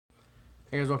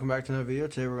Hey guys, welcome back to another video.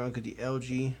 Today we're going to look at the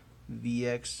LG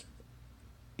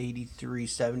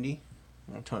VX8370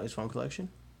 on Tony's phone collection.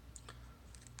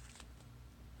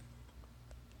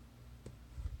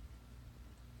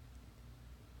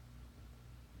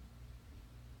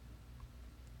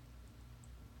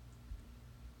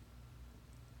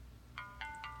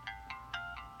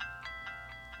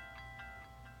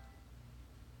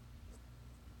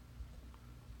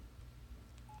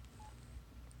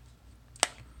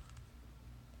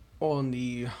 On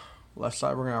the left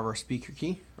side, we're going to have our speaker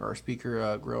key, or our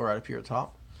speaker grill right up here at the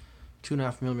top.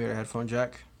 2.5mm headphone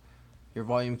jack, your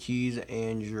volume keys,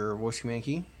 and your voice command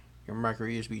key. Your micro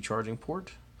USB charging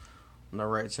port. On the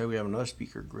right side, we have another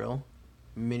speaker grill,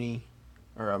 mini,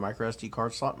 or a micro SD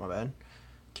card slot, my bad.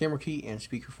 Camera key and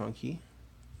speakerphone key.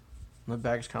 On the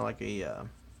back is kind of like a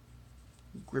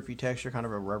grippy texture, kind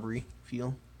of a rubbery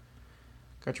feel.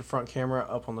 Got your front camera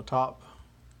up on the top.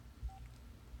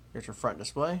 Here's your front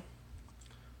display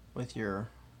with your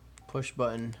push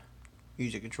button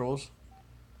music controls.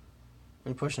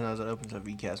 When pushing those, it opens up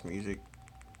VCast music.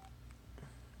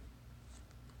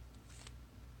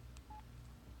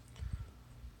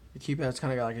 The keypad's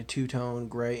kind of got like a two-tone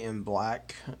gray and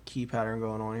black key pattern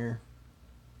going on here.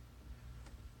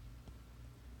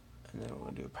 And then we're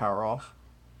going to do a power off.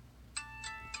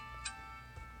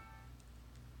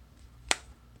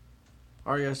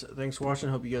 Alright guys, thanks for watching.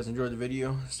 Hope you guys enjoyed the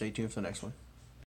video. Stay tuned for the next one.